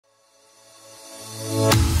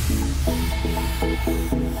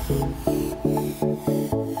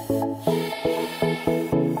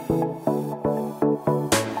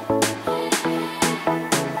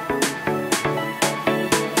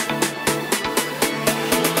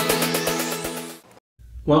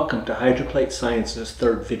Welcome to Hydroplate Science's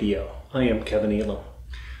third video. I am Kevin Elam.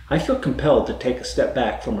 I feel compelled to take a step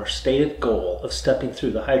back from our stated goal of stepping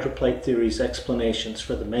through the hydroplate theory's explanations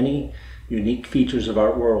for the many unique features of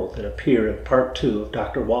our world that appear in Part 2 of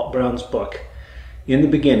Dr. Walt Brown's book, In the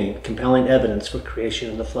Beginning, Compelling Evidence for Creation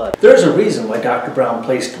and the Flood. There is a reason why Dr. Brown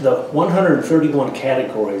placed the 131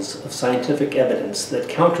 categories of scientific evidence that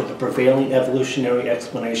counter the prevailing evolutionary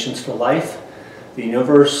explanations for life, the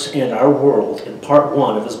universe, and our world in Part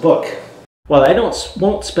 1 of his book. While I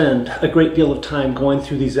won't spend a great deal of time going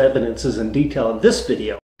through these evidences in detail in this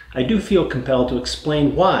video, I do feel compelled to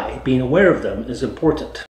explain why being aware of them is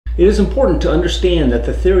important. It is important to understand that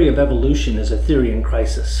the theory of evolution is a theory in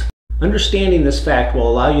crisis. Understanding this fact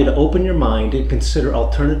will allow you to open your mind and consider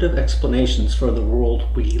alternative explanations for the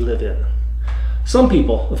world we live in. Some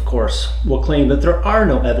people, of course, will claim that there are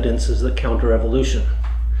no evidences that counter evolution.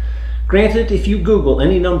 Granted, if you Google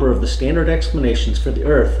any number of the standard explanations for the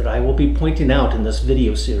Earth that I will be pointing out in this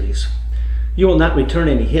video series, you will not return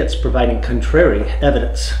any hits providing contrary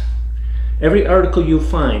evidence. Every article you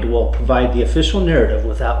find will provide the official narrative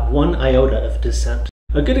without one iota of dissent.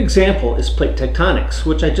 A good example is plate tectonics,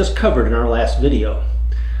 which I just covered in our last video.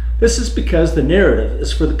 This is because the narrative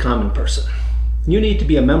is for the common person. You need to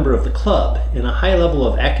be a member of the club and a high level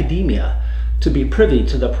of academia to be privy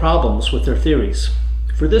to the problems with their theories.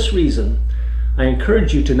 For this reason, I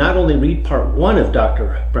encourage you to not only read Part 1 of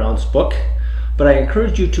Dr. Brown's book, but I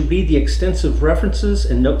encourage you to read the extensive references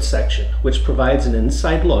and notes section, which provides an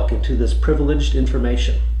inside look into this privileged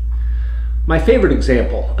information. My favorite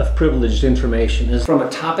example of privileged information is from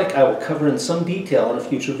a topic I will cover in some detail in a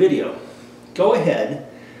future video. Go ahead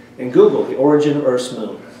and Google the origin of Earth's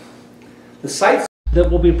moon. The sites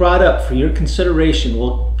that will be brought up for your consideration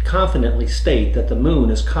will confidently state that the moon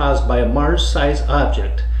is caused by a Mars-sized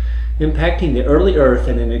object impacting the early Earth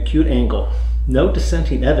at an acute angle. No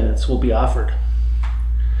dissenting evidence will be offered.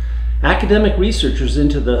 Academic researchers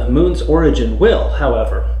into the moon's origin will,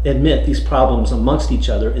 however, admit these problems amongst each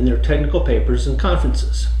other in their technical papers and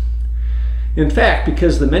conferences. In fact,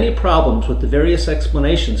 because the many problems with the various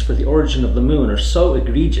explanations for the origin of the moon are so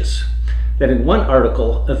egregious that in one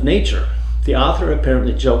article of Nature, the author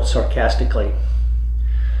apparently joked sarcastically,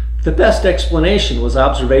 "The best explanation was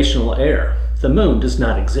observational error. The moon does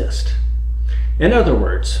not exist." In other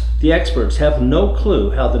words, the experts have no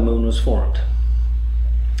clue how the moon was formed.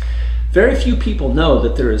 Very few people know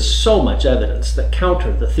that there is so much evidence that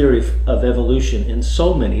counter the theory of evolution in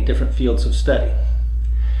so many different fields of study.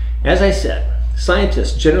 As I said,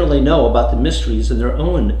 scientists generally know about the mysteries in their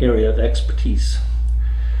own area of expertise.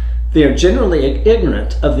 They are generally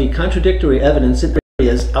ignorant of the contradictory evidence in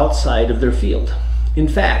areas outside of their field. In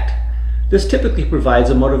fact, this typically provides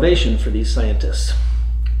a motivation for these scientists.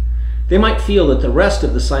 They might feel that the rest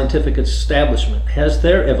of the scientific establishment has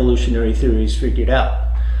their evolutionary theories figured out,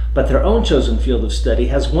 but their own chosen field of study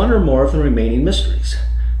has one or more of the remaining mysteries.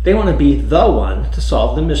 They want to be the one to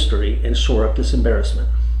solve the mystery and shore up this embarrassment.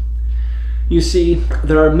 You see,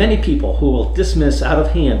 there are many people who will dismiss out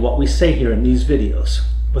of hand what we say here in these videos,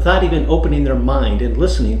 without even opening their mind and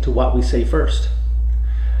listening to what we say first.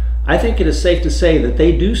 I think it is safe to say that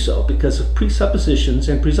they do so because of presuppositions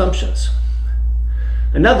and presumptions.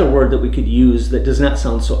 Another word that we could use that does not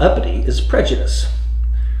sound so uppity is prejudice.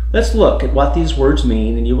 Let's look at what these words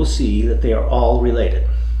mean and you will see that they are all related.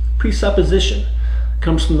 Presupposition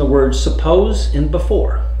comes from the words suppose and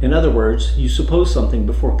before. In other words, you suppose something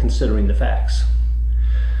before considering the facts.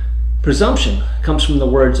 Presumption comes from the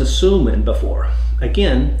words assume and before.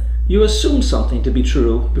 Again, you assume something to be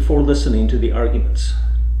true before listening to the arguments.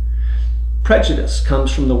 Prejudice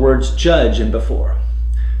comes from the words judge and before.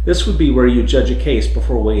 This would be where you judge a case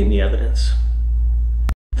before weighing the evidence.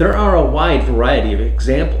 There are a wide variety of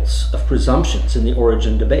examples of presumptions in the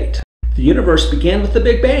origin debate. The universe began with the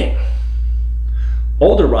Big Bang.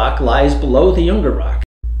 Older rock lies below the younger rock.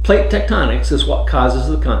 Plate tectonics is what causes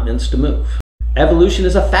the continents to move. Evolution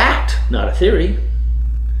is a fact, not a theory.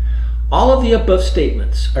 All of the above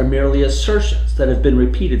statements are merely assertions that have been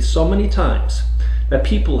repeated so many times that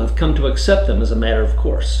people have come to accept them as a matter of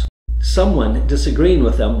course. Someone disagreeing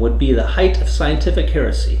with them would be the height of scientific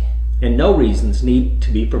heresy, and no reasons need to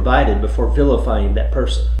be provided before vilifying that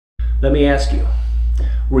person. Let me ask you,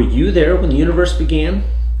 were you there when the universe began?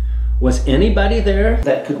 Was anybody there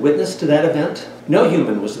that could witness to that event? No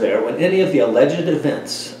human was there when any of the alleged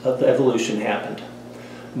events of evolution happened.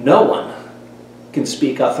 No one can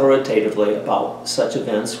speak authoritatively about such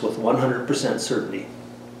events with 100% certainty.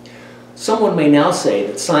 Someone may now say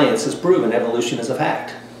that science has proven evolution is a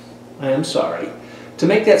fact. I am sorry. To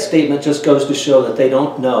make that statement just goes to show that they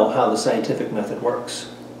don't know how the scientific method works.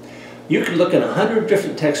 You could look at 100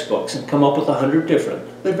 different textbooks and come up with 100 different,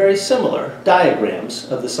 but very similar,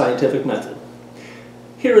 diagrams of the scientific method.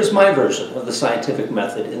 Here is my version of the scientific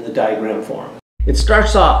method in the diagram form. It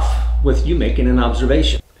starts off with you making an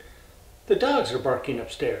observation. The dogs are barking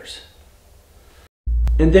upstairs.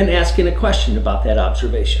 And then asking a question about that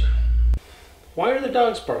observation. Why are the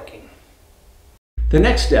dogs barking? The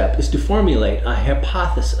next step is to formulate a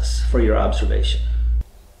hypothesis for your observation.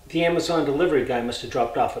 The Amazon delivery guy must have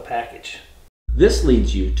dropped off a package. This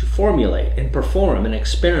leads you to formulate and perform an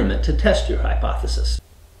experiment to test your hypothesis.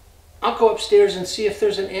 I'll go upstairs and see if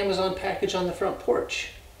there's an Amazon package on the front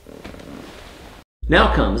porch.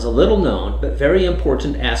 Now comes a little known but very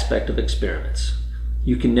important aspect of experiments.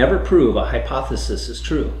 You can never prove a hypothesis is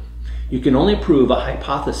true. You can only prove a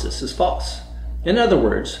hypothesis is false. In other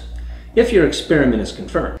words, if your experiment is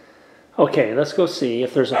confirmed. Okay, let's go see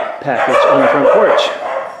if there's a package on the front porch.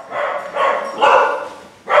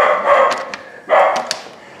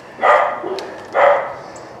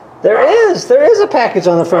 There is a package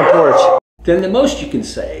on the front porch. Then the most you can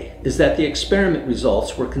say is that the experiment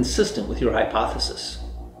results were consistent with your hypothesis.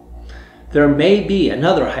 There may be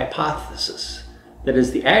another hypothesis that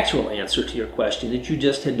is the actual answer to your question that you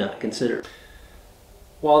just had not considered.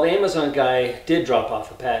 While the Amazon guy did drop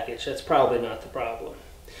off a package, that's probably not the problem.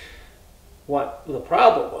 What the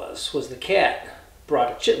problem was the cat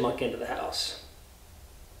brought a chipmunk into the house.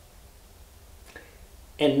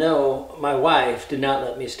 And no, my wife did not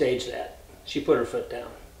let me stage that. She put her foot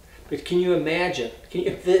down. But can you imagine?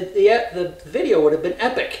 The video would have been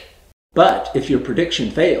epic. But if your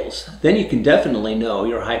prediction fails, then you can definitely know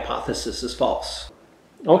your hypothesis is false.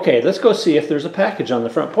 Okay, let's go see if there's a package on the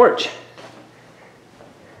front porch.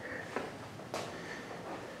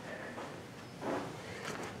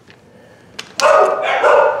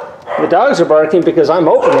 The dogs are barking because I'm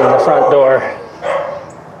opening the front door.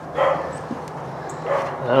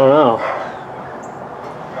 I don't know.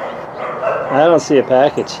 I don't see a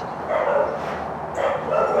package.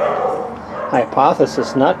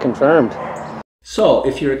 Hypothesis not confirmed. So,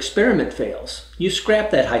 if your experiment fails, you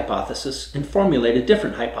scrap that hypothesis and formulate a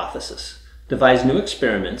different hypothesis, devise new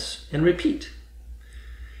experiments, and repeat.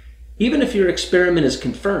 Even if your experiment is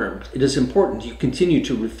confirmed, it is important you continue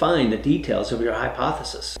to refine the details of your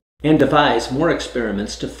hypothesis and devise more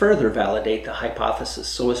experiments to further validate the hypothesis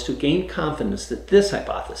so as to gain confidence that this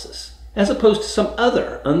hypothesis, as opposed to some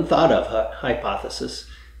other unthought of hypothesis,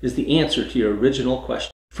 is the answer to your original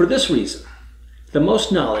question. For this reason, the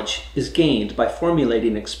most knowledge is gained by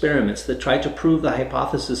formulating experiments that try to prove the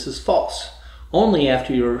hypothesis is false. Only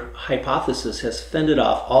after your hypothesis has fended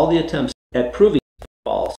off all the attempts at proving it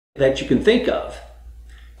false that you can think of,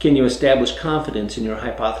 can you establish confidence in your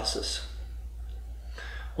hypothesis.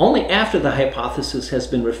 Only after the hypothesis has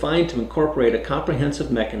been refined to incorporate a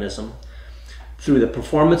comprehensive mechanism through the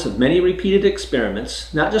performance of many repeated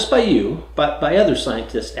experiments, not just by you, but by other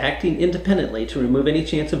scientists acting independently to remove any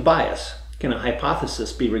chance of bias, can a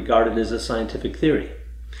hypothesis be regarded as a scientific theory.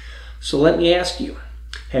 So let me ask you,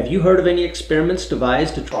 have you heard of any experiments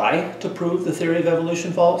devised to try to prove the theory of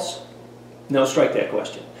evolution false? No, strike that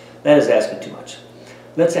question. That is asking too much.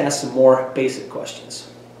 Let's ask some more basic questions.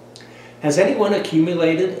 Has anyone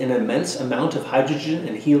accumulated an immense amount of hydrogen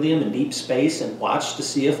and helium in deep space and watched to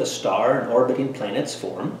see if a star and orbiting planets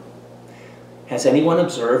form? Has anyone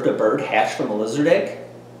observed a bird hatch from a lizard egg?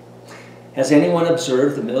 Has anyone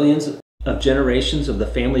observed the millions of generations of the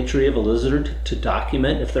family tree of a lizard to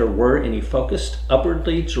document if there were any focused,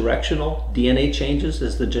 upwardly directional DNA changes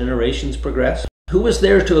as the generations progress? Who was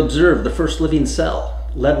there to observe the first living cell,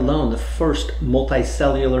 let alone the first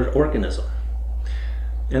multicellular organism?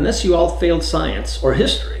 Unless you all failed science or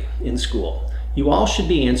history in school, you all should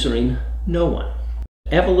be answering no one.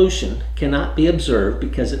 Evolution cannot be observed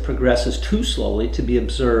because it progresses too slowly to be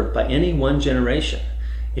observed by any one generation.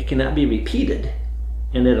 It cannot be repeated,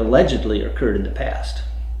 and it allegedly occurred in the past.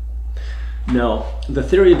 No, the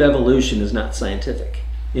theory of evolution is not scientific.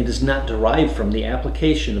 It is not derived from the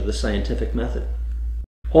application of the scientific method.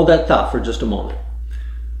 Hold that thought for just a moment.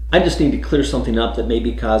 I just need to clear something up that may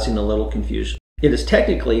be causing a little confusion. It is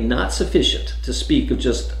technically not sufficient to speak of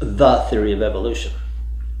just the theory of evolution.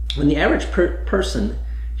 When the average person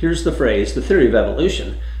hears the phrase, the theory of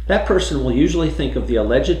evolution, that person will usually think of the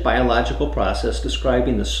alleged biological process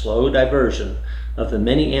describing the slow diversion of the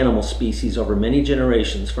many animal species over many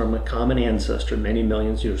generations from a common ancestor many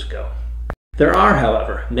millions of years ago. There are,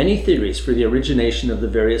 however, many theories for the origination of the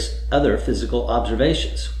various other physical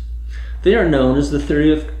observations. They are known as the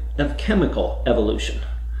theory of chemical evolution,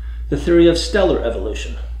 the theory of stellar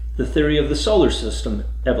evolution, the theory of the solar system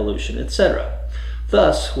evolution, etc.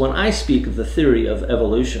 Thus, when I speak of the theory of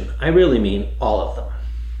evolution, I really mean all of them.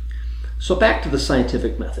 So back to the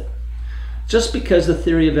scientific method. Just because the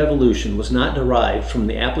theory of evolution was not derived from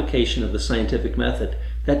the application of the scientific method,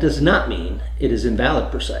 that does not mean it is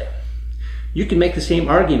invalid per se. You can make the same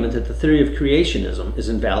argument that the theory of creationism is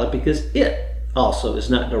invalid because it also is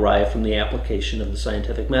not derived from the application of the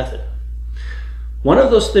scientific method. One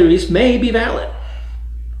of those theories may be valid,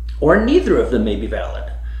 or neither of them may be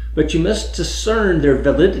valid, but you must discern their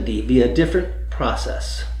validity via a different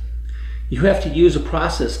process. You have to use a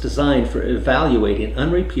process designed for evaluating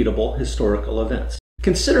unrepeatable historical events.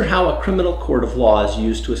 Consider how a criminal court of law is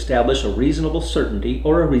used to establish a reasonable certainty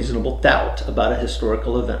or a reasonable doubt about a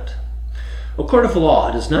historical event. A court of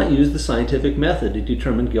law does not use the scientific method to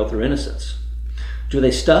determine guilt or innocence. Do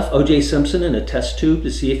they stuff O.J. Simpson in a test tube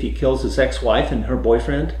to see if he kills his ex-wife and her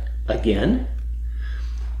boyfriend again?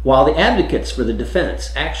 While the advocates for the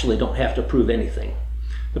defense actually don't have to prove anything,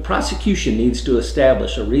 the prosecution needs to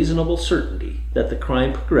establish a reasonable certainty that the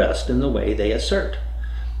crime progressed in the way they assert.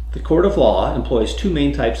 The court of law employs two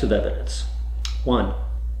main types of evidence. 1.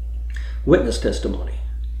 Witness testimony.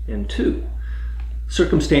 And 2.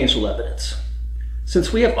 Circumstantial evidence.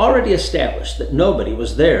 Since we have already established that nobody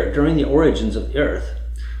was there during the origins of the earth,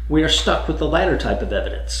 we are stuck with the latter type of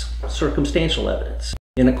evidence, circumstantial evidence.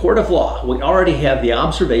 In a court of law, we already have the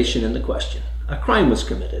observation and the question. A crime was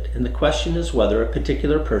committed, and the question is whether a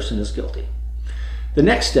particular person is guilty. The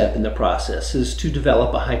next step in the process is to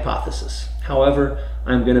develop a hypothesis. However,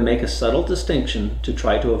 I'm going to make a subtle distinction to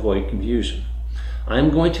try to avoid confusion.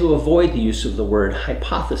 I'm going to avoid the use of the word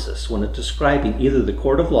hypothesis when describing either the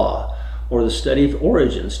court of law or the study of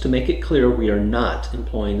origins to make it clear we are not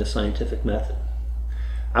employing the scientific method.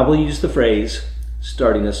 I will use the phrase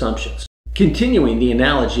starting assumptions. Continuing the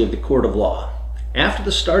analogy of the court of law, after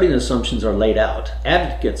the starting assumptions are laid out,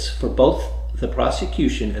 advocates for both the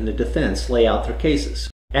prosecution and the defense lay out their cases.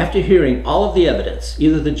 After hearing all of the evidence,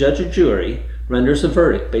 either the judge or jury renders a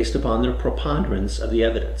verdict based upon the preponderance of the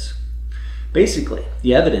evidence. Basically,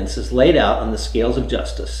 the evidence is laid out on the scales of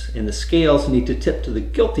justice, and the scales need to tip to the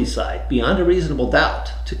guilty side beyond a reasonable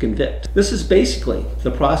doubt to convict. This is basically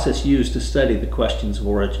the process used to study the questions of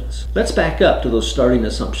origins. Let's back up to those starting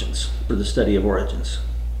assumptions for the study of origins.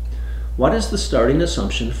 What is the starting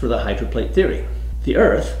assumption for the hydroplate theory? The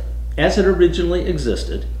Earth, as it originally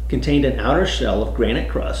existed, contained an outer shell of granite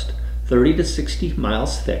crust, 30 to 60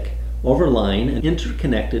 miles thick, overlying an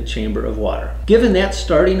interconnected chamber of water. Given that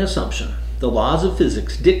starting assumption, the laws of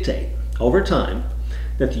physics dictate, over time,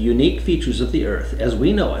 that the unique features of the Earth as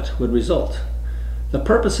we know it would result. The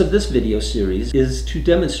purpose of this video series is to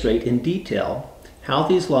demonstrate in detail how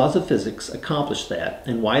these laws of physics accomplish that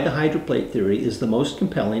and why the hydroplate theory is the most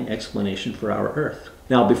compelling explanation for our Earth.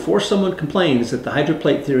 Now, before someone complains that the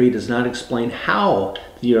hydroplate theory does not explain how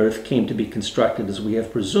the Earth came to be constructed as we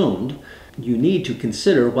have presumed, you need to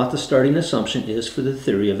consider what the starting assumption is for the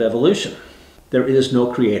theory of evolution. There is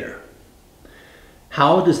no creator.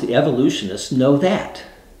 How does the evolutionist know that?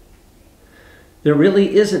 There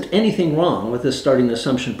really isn't anything wrong with this starting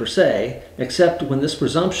assumption per se, except when this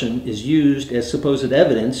presumption is used as supposed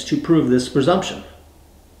evidence to prove this presumption.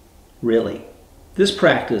 Really. This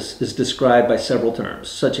practice is described by several terms,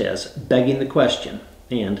 such as begging the question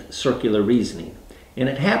and circular reasoning, and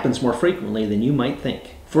it happens more frequently than you might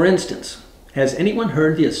think. For instance, has anyone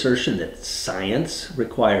heard the assertion that science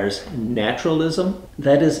requires naturalism?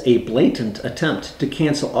 That is a blatant attempt to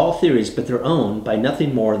cancel all theories but their own by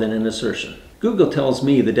nothing more than an assertion. Google tells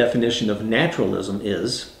me the definition of naturalism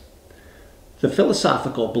is the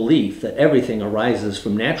philosophical belief that everything arises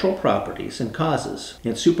from natural properties and causes,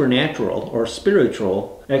 and supernatural or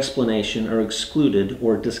spiritual explanation are excluded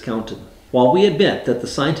or discounted. While we admit that the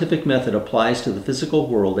scientific method applies to the physical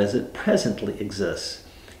world as it presently exists,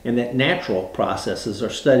 and that natural processes are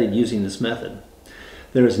studied using this method,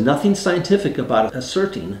 there is nothing scientific about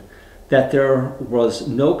asserting that there was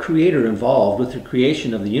no creator involved with the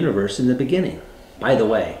creation of the universe in the beginning. By the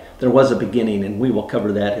way, there was a beginning, and we will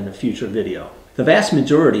cover that in a future video. The vast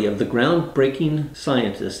majority of the groundbreaking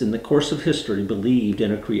scientists in the course of history believed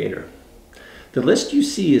in a creator. The list you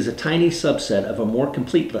see is a tiny subset of a more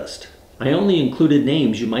complete list. I only included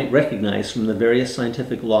names you might recognize from the various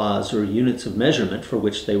scientific laws or units of measurement for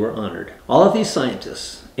which they were honored. All of these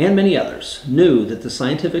scientists, and many others, knew that the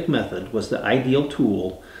scientific method was the ideal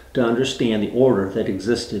tool to understand the order that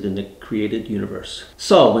existed in the created universe.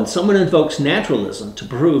 So, when someone invokes naturalism to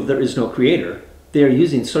prove there is no creator, they are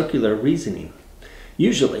using circular reasoning.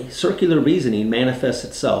 Usually, circular reasoning manifests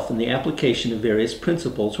itself in the application of various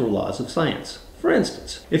principles or laws of science. For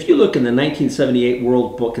instance, if you look in the 1978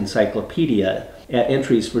 World Book Encyclopedia at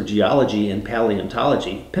entries for geology and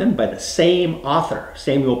paleontology, penned by the same author,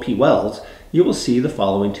 Samuel P. Wells, you will see the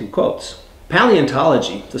following two quotes.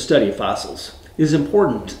 Paleontology, the study of fossils, is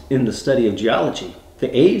important in the study of geology.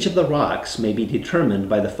 The age of the rocks may be determined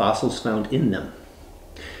by the fossils found in them.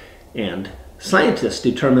 And scientists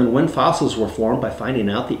determine when fossils were formed by finding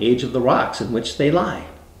out the age of the rocks in which they lie.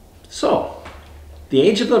 So, the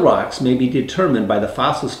age of the rocks may be determined by the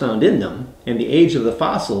fossils found in them, and the age of the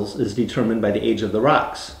fossils is determined by the age of the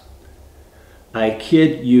rocks. I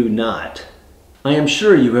kid you not. I am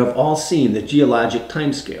sure you have all seen the geologic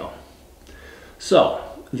timescale. So,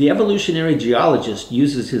 the evolutionary geologist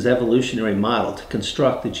uses his evolutionary model to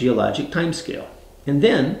construct the geologic timescale. And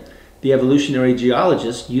then, the evolutionary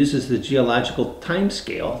geologist uses the geological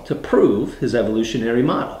timescale to prove his evolutionary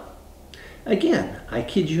model. Again, I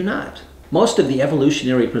kid you not. Most of the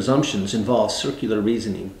evolutionary presumptions involve circular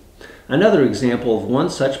reasoning. Another example of one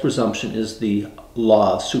such presumption is the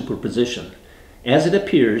law of superposition. As it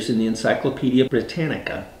appears in the Encyclopedia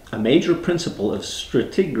Britannica, a major principle of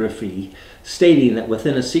stratigraphy stating that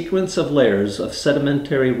within a sequence of layers of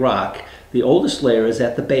sedimentary rock, the oldest layer is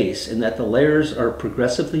at the base and that the layers are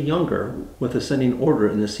progressively younger with ascending order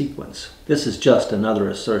in the sequence. This is just another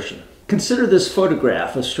assertion. Consider this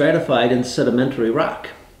photograph of stratified and sedimentary rock.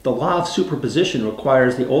 The law of superposition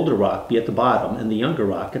requires the older rock be at the bottom and the younger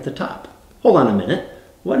rock at the top. Hold on a minute.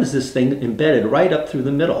 What is this thing embedded right up through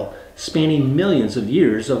the middle, spanning millions of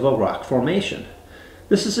years of a rock formation?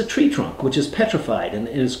 This is a tree trunk which is petrified and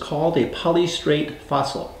is called a polystrate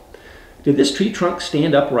fossil. Did this tree trunk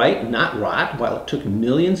stand upright and not rot while it took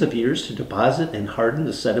millions of years to deposit and harden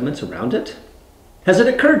the sediments around it? Has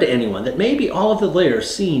it occurred to anyone that maybe all of the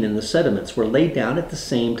layers seen in the sediments were laid down at the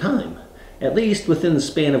same time, at least within the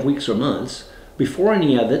span of weeks or months, before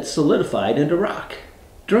any of it solidified into rock?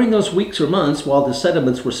 During those weeks or months, while the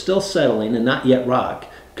sediments were still settling and not yet rock,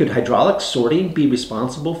 could hydraulic sorting be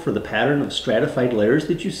responsible for the pattern of stratified layers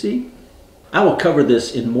that you see? I will cover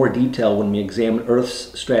this in more detail when we examine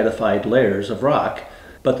Earth's stratified layers of rock,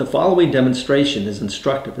 but the following demonstration is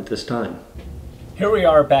instructive at this time. Here we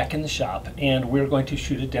are back in the shop, and we're going to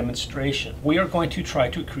shoot a demonstration. We are going to try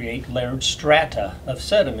to create layered strata of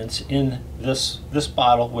sediments in this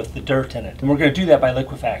bottle with the dirt in it. And we're going to do that by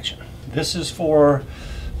liquefaction. This is for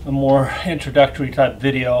a more introductory type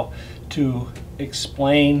video to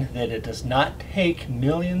explain that it does not take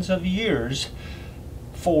millions of years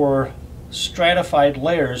for stratified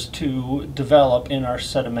layers to develop in our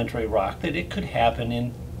sedimentary rock, that it could happen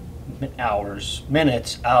in hours,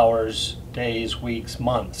 minutes, hours, days, weeks,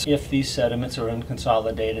 months, if these sediments are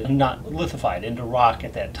unconsolidated and not lithified into rock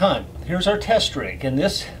at that time. Here's our test rig, and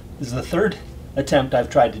this is the third attempt I've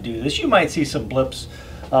tried to do this. You might see some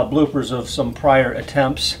bloopers of some prior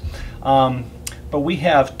attempts, but we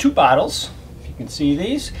have two bottles. If you can see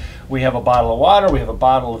these, we have a bottle of water, we have a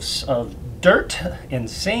bottle of dirt and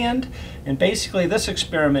sand, and basically this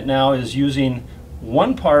experiment now is using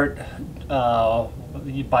 1 part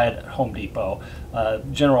you buy it at Home Depot,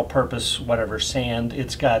 general purpose whatever sand.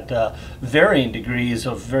 It's got varying degrees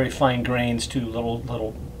of very fine grains to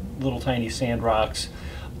little tiny sand rocks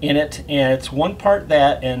in it, and it's 1 part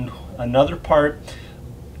that and another part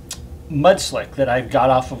mud slick that I've got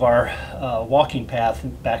off of our walking path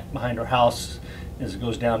back behind our house as it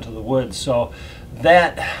goes down to the woods. So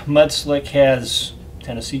that mud slick has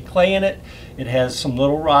Tennessee clay in it. It has some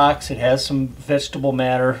little rocks. It has some vegetable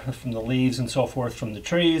matter from the leaves and so forth from the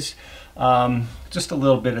trees. Just a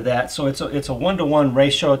little bit of that. So it's a 1-to-1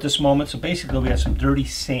 ratio at this moment. So basically we have some dirty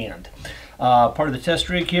sand. Part of the test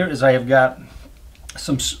rig here is I have got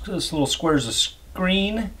some little squares of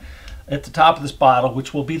screen at the top of this bottle,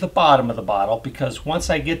 which will be the bottom of the bottle, because once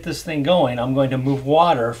I get this thing going, I'm going to move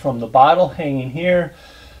water from the bottle hanging here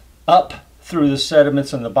up through the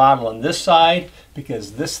sediments in the bottle on this side,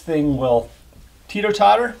 because this thing will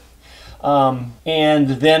teeter-totter, and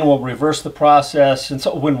then we'll reverse the process. And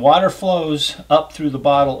so when water flows up through the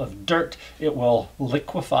bottle of dirt, it will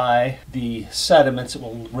liquefy the sediments. It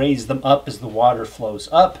will raise them up as the water flows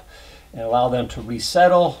up and allow them to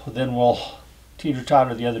resettle. Then we'll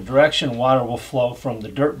teeter-totter the other direction. Water will flow from the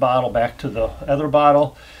dirt bottle back to the other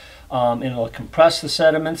bottle, and it'll compress the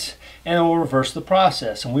sediments, and it will reverse the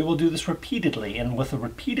process. And we will do this repeatedly, and with a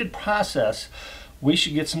repeated process we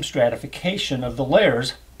should get some stratification of the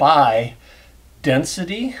layers by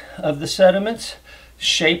density of the sediments,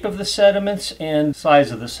 shape of the sediments, and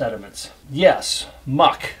size of the sediments. Yes,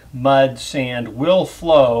 muck, mud, sand will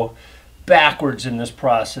flow backwards in this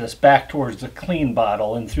process, back towards the clean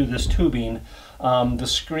bottle and through this tubing. The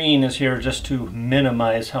screen is here just to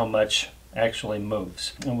minimize how much actually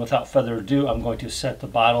moves. And without further ado, I'm going to set the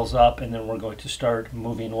bottles up and then we're going to start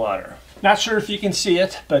moving water. Not sure if you can see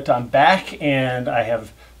it, but I'm back and I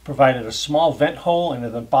have provided a small vent hole into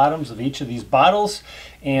the bottoms of each of these bottles,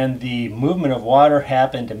 and the movement of water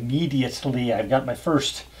happened immediately. I've got my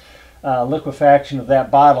first liquefaction of that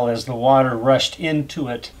bottle as the water rushed into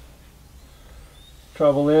it.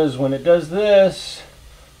 Trouble is, when it does this,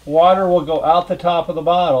 water will go out the top of the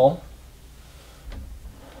bottle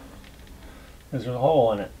because there's a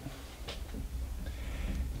hole in it.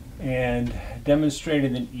 And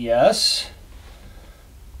demonstrated that yes,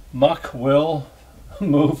 muck will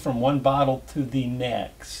move from one bottle to the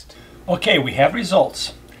next. Okay, we have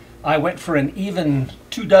results. I went for an even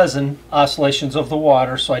 24 oscillations of the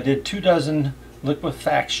water, so I did 24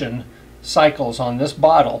 liquefaction cycles on this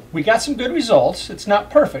bottle. We got some good results. It's not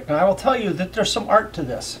perfect, and I will tell you that there's some art to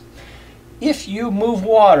this. If you move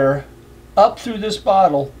water up through this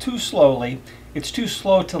bottle too slowly, it's too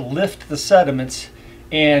slow to lift the sediments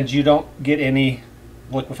and you don't get any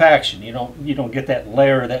liquefaction. You don't get that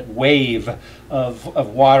layer, that wave of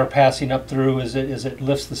water passing up through as it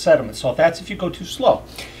lifts the sediments. So that's if you go too slow.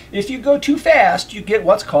 If you go too fast, you get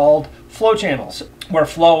what's called flow channels, where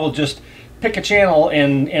flow will just pick a channel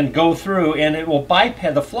and go through, and it will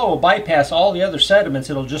bypass, the flow will bypass all the other sediments.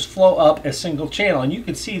 It'll just flow up a single channel. And you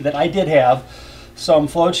can see that I did have some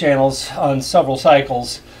flow channels on several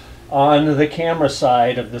cycles on the camera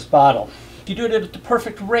side of this bottle. If you do it at the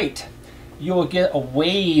perfect rate, you will get a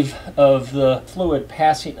wave of the fluid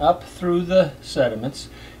passing up through the sediments.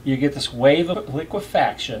 You get this wave of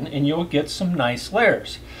liquefaction and you'll get some nice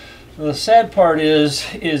layers. The sad part is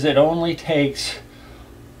it only takes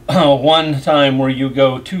one time where you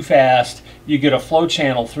go too fast, you get a flow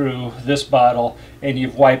channel through this bottle and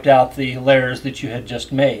you've wiped out the layers that you had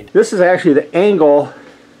just made. This is actually the angle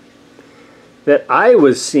that I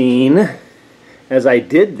was seeing as I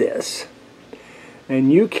did this.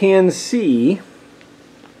 And you can see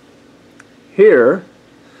here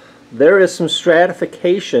there is some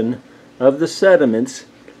stratification of the sediments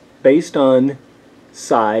based on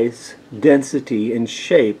size, density, and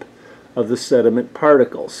shape of the sediment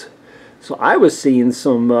particles. So I was seeing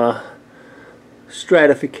some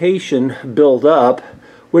stratification build up,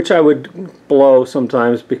 which I would blow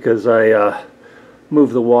sometimes because I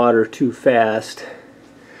move the water too fast.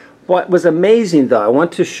 What was amazing though, I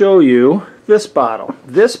want to show you this bottle.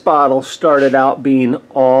 This bottle started out being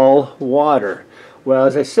all water. Well,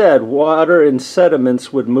 as I said, water and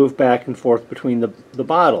sediments would move back and forth between the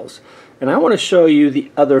bottles. And I want to show you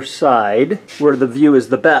the other side where the view is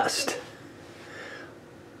the best.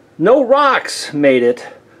 No rocks made it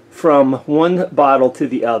from one bottle to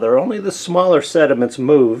the other. Only the smaller sediments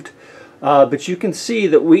moved. But you can see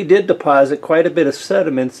that we did deposit quite a bit of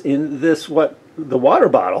sediments in this, the water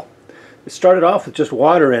bottle. It started off with just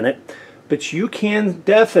water in it, but you can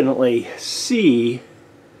definitely see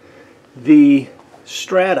the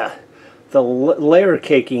strata, the layer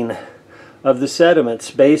caking of the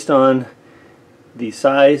sediments based on the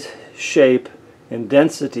size, shape, and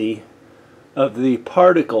density of the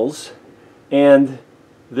particles, and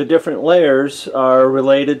the different layers are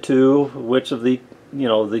related to which of the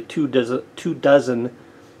two dozen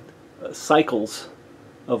cycles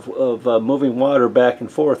of moving water back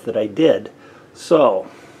and forth that I did. So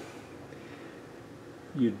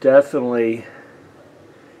you definitely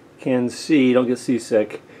can see, don't get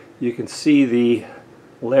seasick, you can see the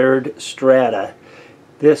layered strata.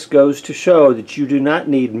 This goes to show that you do not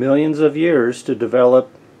need millions of years to develop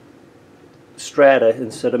strata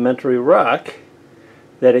in sedimentary rock,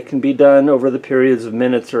 that it can be done over the periods of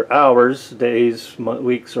minutes or hours, days,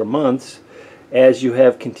 weeks, or months, as you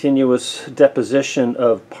have continuous deposition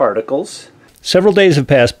of particles. Several days have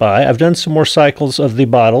passed by. I've done some more cycles of the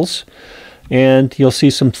bottles, and you'll see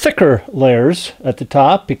some thicker layers at the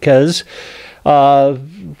top because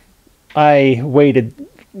I waited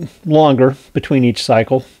longer between each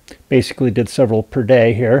cycle. Basically did several per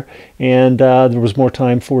day here, and there was more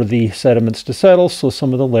time for the sediments to settle, so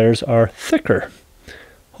some of the layers are thicker.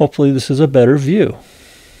 Hopefully this is a better view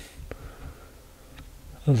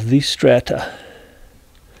of the strata.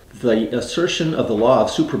 The assertion of the law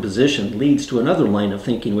of superposition leads to another line of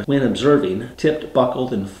thinking when observing tipped,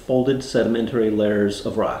 buckled, and folded sedimentary layers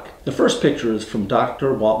of rock. The first picture is from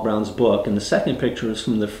Dr. Walt Brown's book, and the second picture is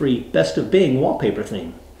from the free Best of Bing wallpaper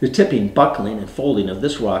theme. The tipping, buckling, and folding of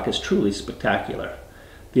this rock is truly spectacular.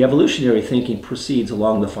 The evolutionary thinking proceeds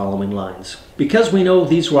along the following lines. Because we know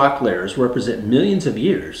these rock layers represent millions of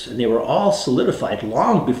years, and they were all solidified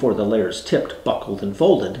long before the layers tipped, buckled, and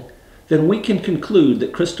folded, then we can conclude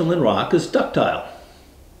that crystalline rock is ductile.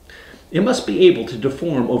 It must be able to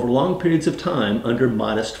deform over long periods of time under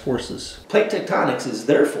modest forces. Plate tectonics is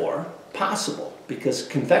therefore possible because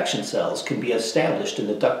convection cells can be established in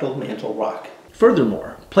the ductile mantle rock.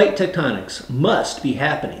 Furthermore, plate tectonics must be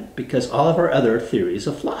happening because all of our other theories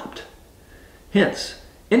have flopped. Hence,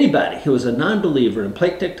 anybody who is a non-believer in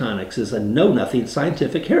plate tectonics is a know-nothing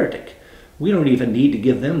scientific heretic. We don't even need to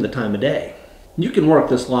give them the time of day. You can work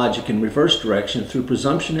this logic in reverse direction through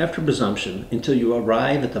presumption after presumption until you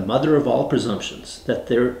arrive at the mother of all presumptions, that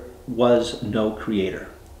there was no creator.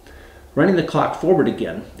 Running the clock forward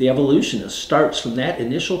again, the evolutionist starts from that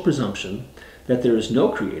initial presumption that there is no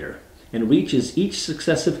creator and reaches each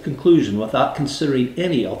successive conclusion without considering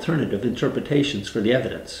any alternative interpretations for the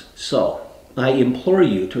evidence. So, I implore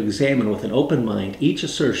you to examine with an open mind each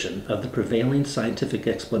assertion of the prevailing scientific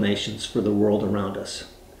explanations for the world around us.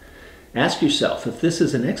 Ask yourself if this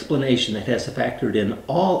is an explanation that has factored in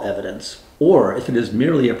all evidence, or if it is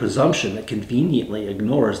merely a presumption that conveniently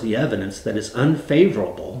ignores the evidence that is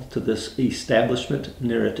unfavorable to this establishment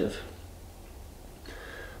narrative.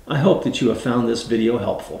 I hope that you have found this video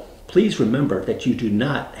helpful. Please remember that you do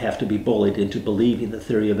not have to be bullied into believing the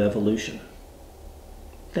theory of evolution.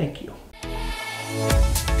 Thank you.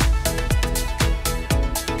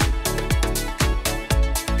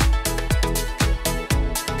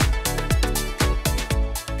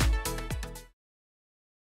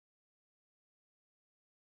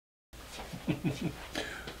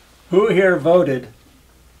 Who here voted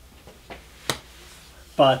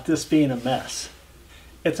about this being a mess?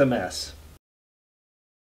 It's a mess.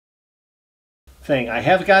 I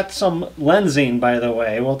have got some lensing, by the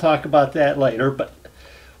way. We'll talk about that later, but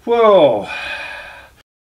whoa.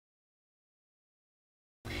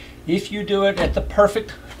 If you do it at the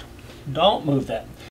perfect, don't move that.